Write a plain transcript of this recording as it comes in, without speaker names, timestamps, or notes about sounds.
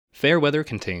Fair Weather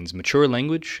contains mature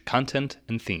language, content,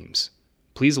 and themes.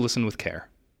 Please listen with care.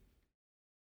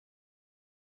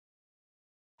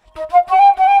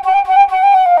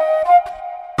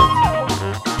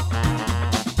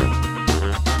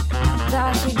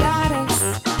 Thought you got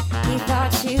us, he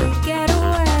thought you'd get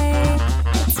away.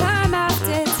 Time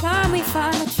after time we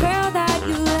find the trail that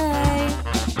you lay.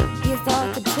 You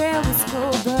thought the trail was cool,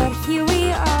 but here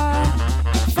we are,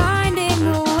 finding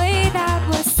a way that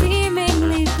was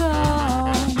seemingly gone.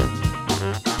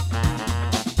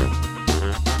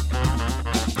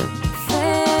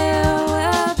 Fair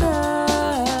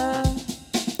weather,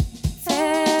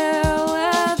 fair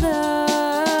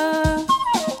weather.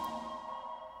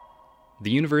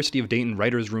 The University of Dayton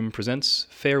Writers' Room presents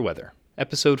Fair Weather,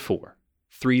 Episode 4,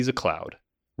 Three's a Cloud,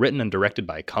 written and directed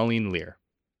by Colleen Lear.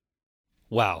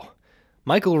 Wow,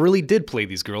 Michael really did play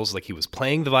these girls like he was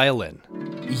playing the violin.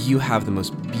 You have the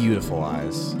most beautiful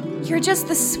eyes. You're just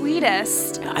the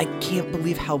sweetest. I can't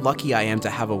believe how lucky I am to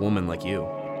have a woman like you.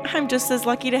 I'm just as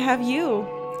lucky to have you.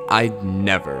 I'd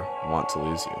never want to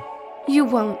lose you. You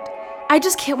won't. I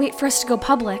just can't wait for us to go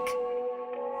public.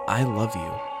 I love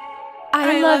you.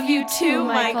 I love you too,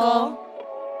 Michael.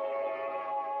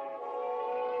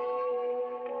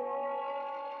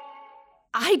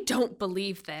 I don't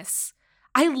believe this.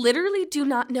 I literally do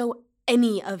not know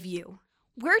any of you.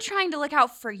 We're trying to look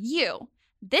out for you.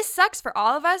 This sucks for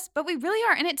all of us, but we really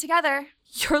are in it together.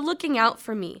 You're looking out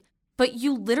for me, but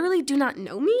you literally do not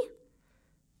know me?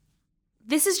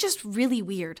 This is just really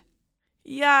weird.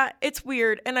 Yeah, it's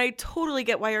weird, and I totally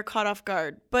get why you're caught off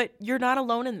guard, but you're not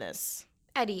alone in this.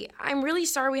 Eddie, I'm really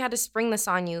sorry we had to spring this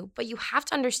on you, but you have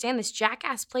to understand this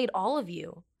jackass played all of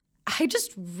you. I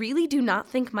just really do not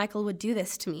think Michael would do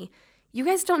this to me. You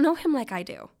guys don't know him like I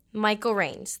do. Michael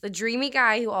Raines, the dreamy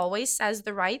guy who always says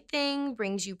the right thing,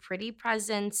 brings you pretty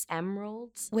presents,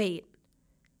 emeralds. Wait.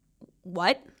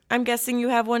 What? I'm guessing you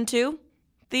have one too?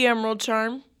 The Emerald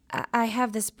Charm? I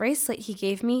have this bracelet he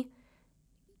gave me.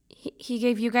 He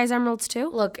gave you guys emeralds too?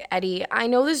 Look, Eddie, I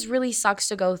know this really sucks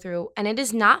to go through, and it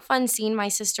is not fun seeing my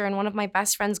sister and one of my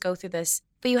best friends go through this,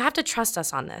 but you have to trust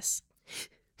us on this.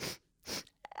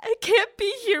 I can't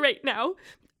be here right now.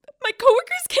 My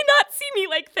coworkers cannot see me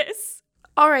like this.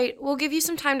 All right, we'll give you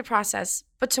some time to process,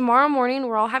 but tomorrow morning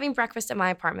we're all having breakfast at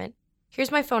my apartment.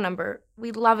 Here's my phone number.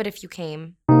 We'd love it if you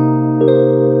came.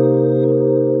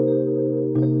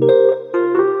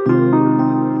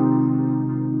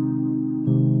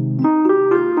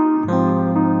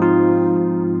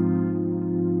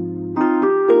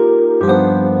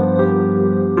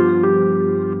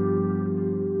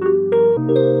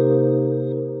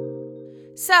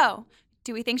 So,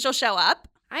 do we think she'll show up?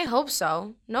 I hope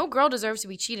so. No girl deserves to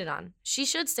be cheated on. She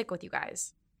should stick with you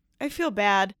guys. I feel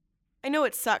bad. I know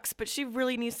it sucks, but she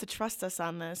really needs to trust us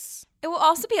on this. It will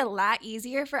also be a lot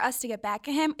easier for us to get back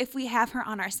at him if we have her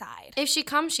on our side. If she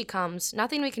comes, she comes.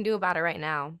 Nothing we can do about it right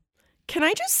now. Can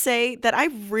I just say that I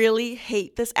really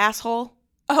hate this asshole?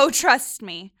 Oh, trust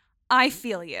me. I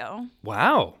feel you.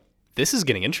 Wow, this is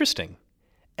getting interesting.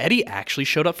 Eddie actually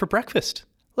showed up for breakfast.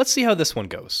 Let's see how this one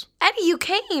goes. Eddie, you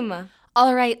came.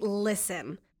 All right,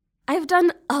 listen. I've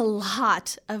done a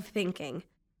lot of thinking.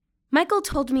 Michael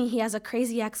told me he has a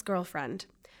crazy ex-girlfriend.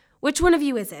 Which one of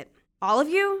you is it? All of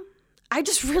you? I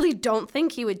just really don't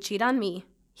think he would cheat on me.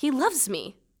 He loves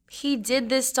me. He did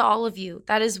this to all of you.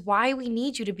 That is why we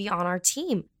need you to be on our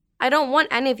team. I don't want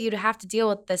any of you to have to deal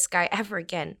with this guy ever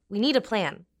again. We need a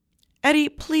plan. Eddie,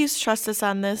 please trust us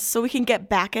on this so we can get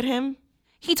back at him.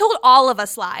 He told all of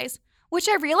us lies, which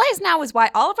I realize now is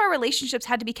why all of our relationships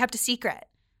had to be kept a secret.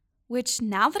 Which,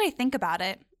 now that I think about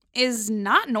it, is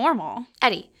not normal.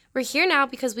 Eddie, we're here now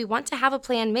because we want to have a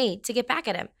plan made to get back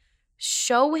at him.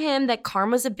 Show him that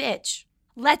karma's a bitch.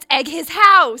 Let's egg his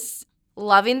house!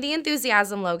 Loving the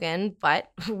enthusiasm, Logan,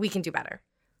 but we can do better.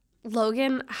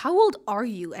 Logan, how old are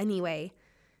you anyway?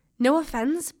 No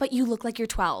offense, but you look like you're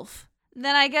 12.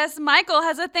 Then I guess Michael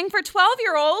has a thing for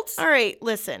 12-year-olds. All right,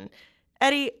 listen.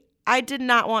 Eddie, I did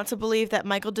not want to believe that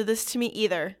Michael did this to me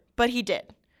either, but he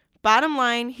did. Bottom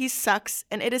line, he sucks,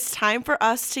 and it is time for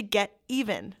us to get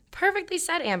even. Perfectly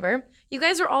said, Amber. You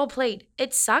guys are all played.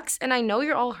 It sucks, and I know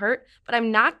you're all hurt, but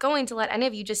I'm not going to let any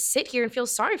of you just sit here and feel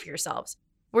sorry for yourselves.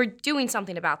 We're doing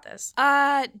something about this.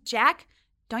 Jack,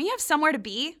 don't you have somewhere to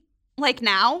be? Like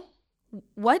now?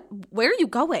 What? Where are you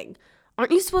going?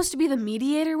 Aren't you supposed to be the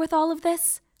mediator with all of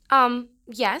this?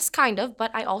 Yes, kind of,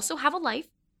 but I also have a life.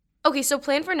 Okay, so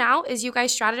plan for now is you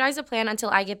guys strategize a plan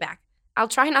until I get back. I'll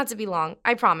try not to be long,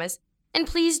 I promise. And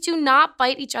please do not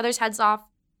bite each other's heads off.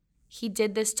 He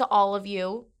did this to all of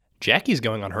you. Jackie's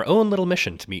going on her own little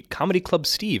mission to meet Comedy Club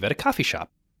Steve at a coffee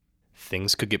shop.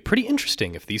 Things could get pretty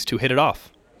interesting if these two hit it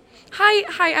off.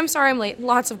 Hi, I'm sorry I'm late.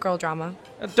 Lots of girl drama.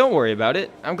 Don't worry about it.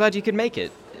 I'm glad you could make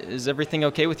it. Is everything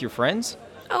okay with your friends?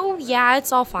 Oh, yeah,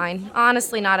 it's all fine.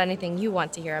 Honestly, not anything you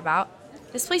want to hear about.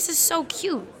 This place is so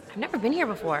cute. I've never been here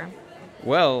before.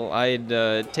 Well,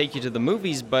 I'd take you to the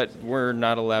movies, but we're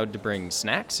not allowed to bring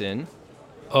snacks in.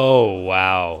 Oh,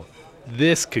 wow.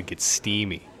 This could get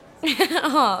steamy.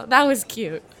 Oh, that was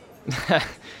cute.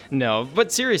 No,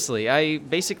 but seriously, I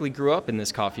basically grew up in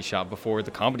this coffee shop before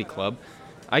the comedy club.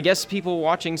 I guess people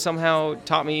watching somehow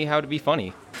taught me how to be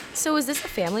funny. So is this a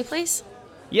family place?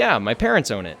 Yeah, my parents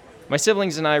own it. My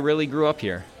siblings and I really grew up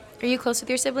here. Are you close with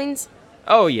your siblings?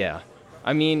 Oh, yeah.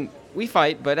 I mean, we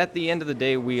fight, but at the end of the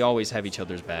day, we always have each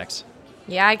other's backs.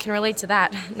 Yeah, I can relate to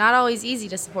that. Not always easy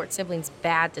to support siblings'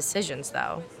 bad decisions,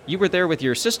 though. You were there with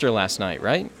your sister last night,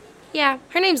 right? Yeah,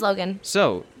 her name's Logan.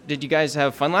 So, did you guys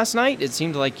have fun last night? It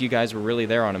seemed like you guys were really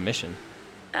there on a mission.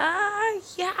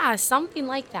 Yeah, something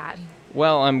like that.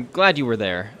 Well, I'm glad you were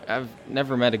there. I've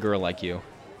never met a girl like you.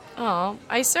 Oh,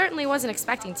 I certainly wasn't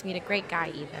expecting to meet a great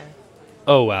guy either.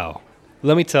 Oh, wow.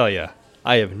 Let me tell you,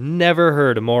 I have never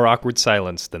heard a more awkward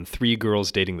silence than three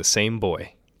girls dating the same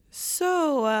boy.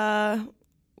 So,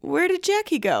 where did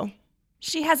Jackie go?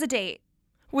 She has a date.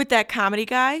 With that comedy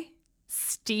guy?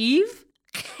 Steve?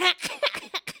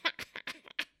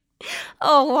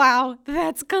 Oh, wow.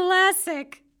 That's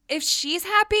classic. If she's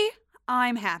happy,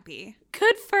 I'm happy.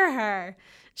 Good for her.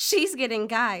 She's getting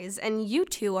guys, and you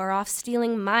two are off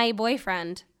stealing my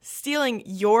boyfriend. Stealing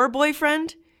your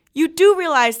boyfriend? You do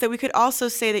realize that we could also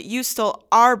say that you stole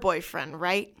our boyfriend,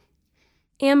 right?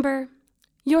 Amber,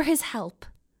 you're his help.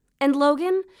 And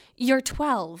Logan, you're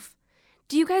 12.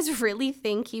 Do you guys really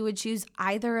think he would choose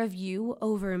either of you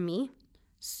over me?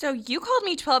 So you called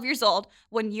me 12 years old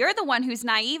when you're the one who's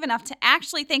naive enough to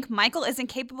actually think Michael isn't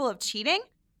capable of cheating?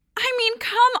 I mean,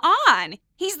 come on.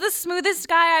 He's the smoothest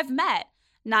guy I've met.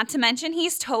 Not to mention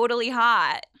he's totally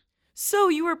hot. So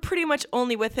you were pretty much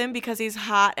only with him because he's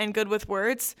hot and good with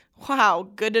words? Wow,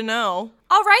 good to know.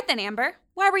 All right then, Amber.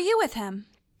 Why were you with him?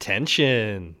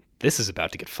 Tension. This is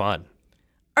about to get fun.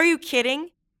 Are you kidding?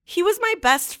 He was my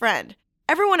best friend.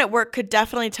 Everyone at work could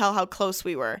definitely tell how close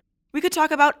we were. We could talk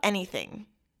about anything.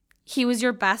 He was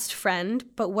your best friend,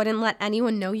 but wouldn't let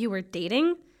anyone know you were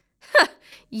dating?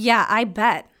 Yeah, I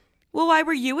bet. Well, why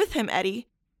were you with him, Eddie?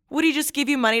 Would he just give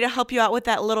you money to help you out with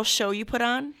that little show you put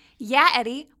on? Yeah,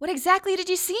 Eddie. What exactly did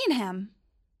you see in him?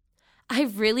 I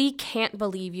really can't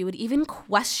believe you would even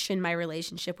question my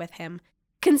relationship with him.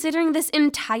 Considering this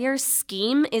entire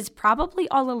scheme is probably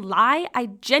all a lie, I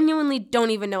genuinely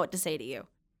don't even know what to say to you.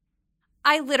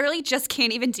 I literally just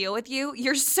can't even deal with you.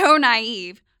 You're so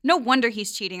naive. No wonder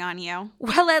he's cheating on you.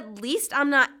 Well, at least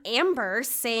I'm not Amber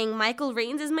saying Michael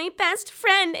Raines is my best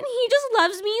friend and he just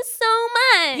loves me so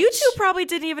much. You two probably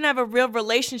didn't even have a real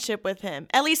relationship with him.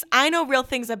 At least I know real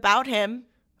things about him.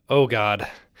 Oh, God.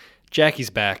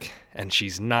 Jackie's back, and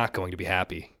she's not going to be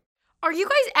happy. Are you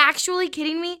guys actually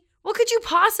kidding me? What could you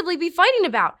possibly be fighting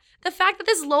about? The fact that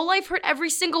this lowlife hurt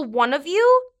every single one of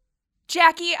you?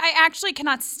 Jackie, I actually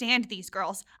cannot stand these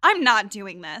girls. I'm not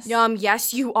doing this.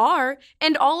 Yes, you are.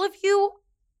 And all of you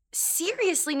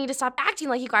seriously need to stop acting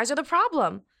like you guys are the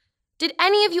problem. Did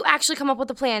any of you actually come up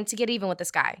with a plan to get even with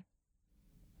this guy?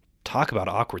 Talk about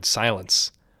awkward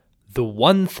silence. The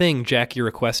one thing Jackie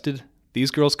requested,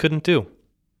 these girls couldn't do.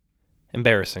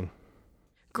 Embarrassing.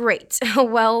 Great.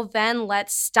 Well, then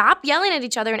let's stop yelling at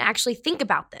each other and actually think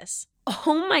about this.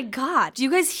 Oh my God. Do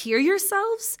you guys hear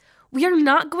yourselves? We are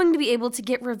not going to be able to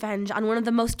get revenge on one of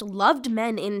the most loved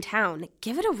men in town.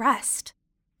 Give it a rest.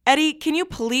 Eddie, can you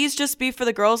please just be for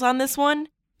the girls on this one?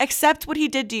 Accept what he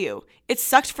did to you. It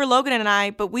sucked for Logan and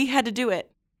I, but we had to do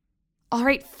it. All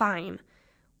right, fine.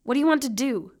 What do you want to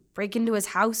do? Break into his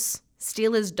house?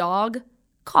 Steal his dog?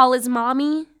 Call his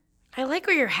mommy? I like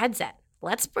where your head's at.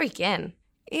 Let's break in.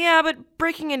 Yeah, but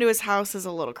breaking into his house is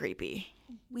a little creepy.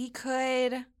 We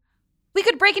could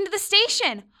break into the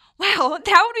station. Wow,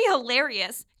 that would be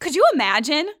hilarious. Could you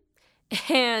imagine?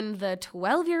 And the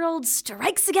 12-year-old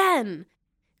strikes again.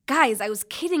 Guys, I was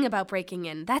kidding about breaking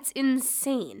in. That's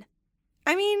insane.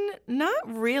 I mean, not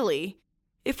really.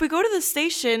 If we go to the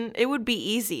station, it would be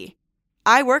easy.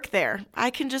 I work there. I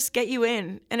can just get you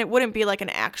in, and it wouldn't be like an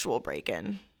actual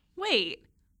break-in. Wait,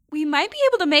 we might be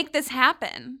able to make this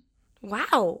happen.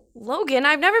 Wow, Logan,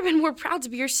 I've never been more proud to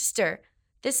be your sister.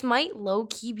 This might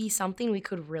low-key be something we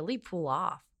could really pull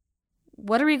off.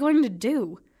 What are we going to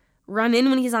do? Run in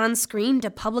when he's on screen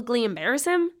to publicly embarrass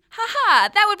him? Haha,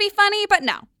 that would be funny, but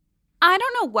no. I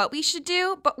don't know what we should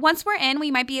do, but once we're in,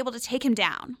 we might be able to take him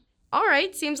down. All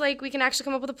right, seems like we can actually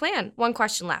come up with a plan. One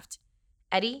question left.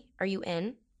 Eddie, are you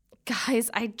in? Guys,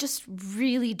 I just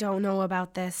really don't know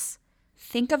about this.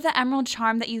 Think of the emerald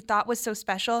charm that you thought was so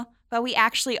special, but we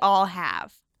actually all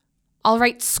have. All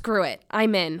right, screw it.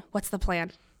 I'm in. What's the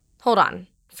plan? Hold on.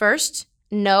 First,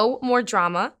 no more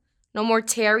drama. No more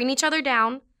tearing each other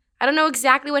down. I don't know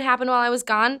exactly what happened while I was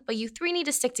gone, but you three need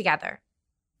to stick together.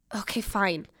 Okay,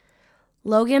 fine.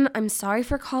 Logan, I'm sorry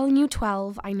for calling you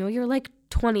 12. I know you're like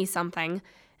 20-something.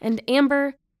 And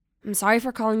Amber, I'm sorry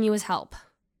for calling you as help.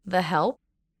 The help?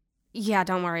 Yeah,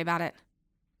 don't worry about it.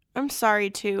 I'm sorry,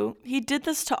 too. He did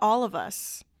this to all of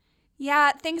us.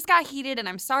 Yeah, things got heated and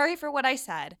I'm sorry for what I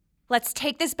said. Let's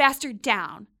take this bastard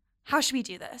down. How should we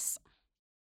do this?